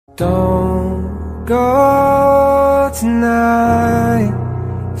Don't go tonight.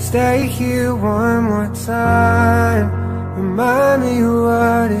 Stay here one more time. Remind me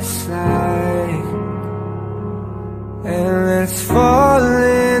what it's like. And let's fall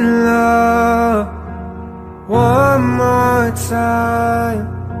in love one more time.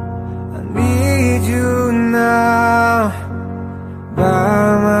 I need you now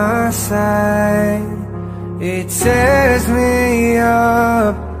by my side. It tears me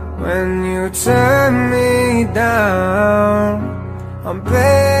up when you turn me down. I'm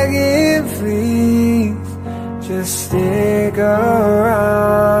begging, please, just stick around.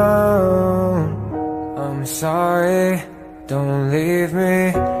 I'm sorry, don't leave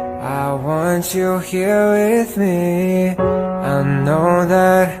me. I want you here with me. I know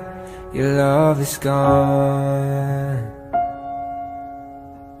that your love is gone.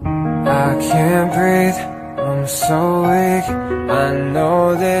 I can't breathe, I'm so weak. I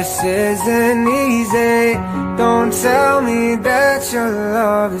know this isn't easy. Don't tell me that your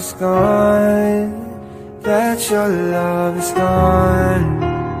love is gone, that your love is gone.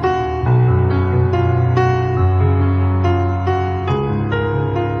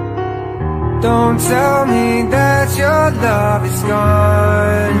 Don't tell me that your love is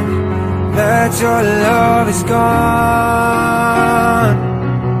gone, that your love is gone.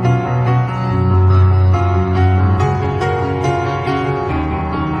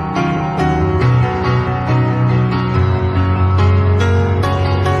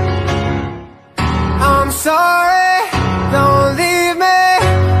 Sorry, don't leave me.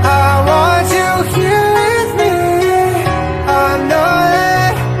 I want you here with me. I know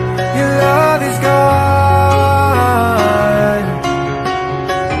that your love is gone.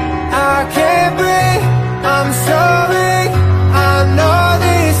 I can't breathe, I'm so weak. I know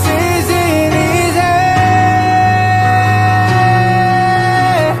this isn't easy.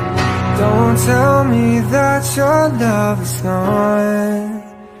 Don't tell me that your love is gone,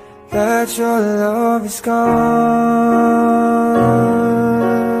 that your love is gone.